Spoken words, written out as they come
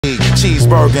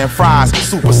Cheeseburger and fries,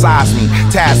 supersize me.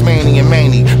 Tasmanian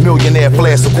mania, millionaire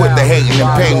flair, so quit the hating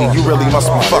and pay me. You really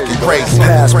must be fucking crazy.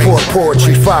 Passport,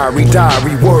 poetry, fiery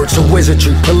diary, words of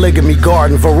wizardry, polygamy,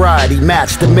 garden variety,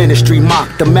 match the ministry,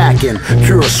 mock the mackin',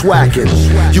 pure swackin'.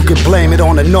 You can blame it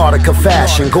on the Nautica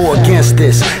fashion, go against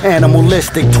this,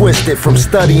 animalistic, twisted, from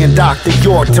studying Dr.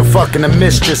 York to fucking a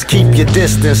mistress. Keep your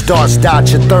distance, darts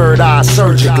dot your third eye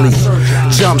surgically.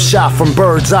 Jump shot from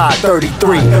bird's eye,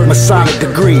 33, Masonic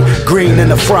degree, green in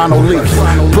the frontal leaf.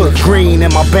 Put green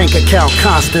in my bank account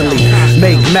constantly.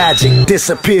 Make magic,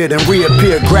 disappear then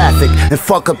reappear graphic, and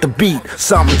fuck up the beat,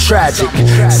 something tragic.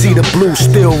 See the blue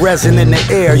still resin in the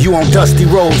air. You on dusty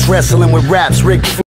roads wrestling with raps, Rick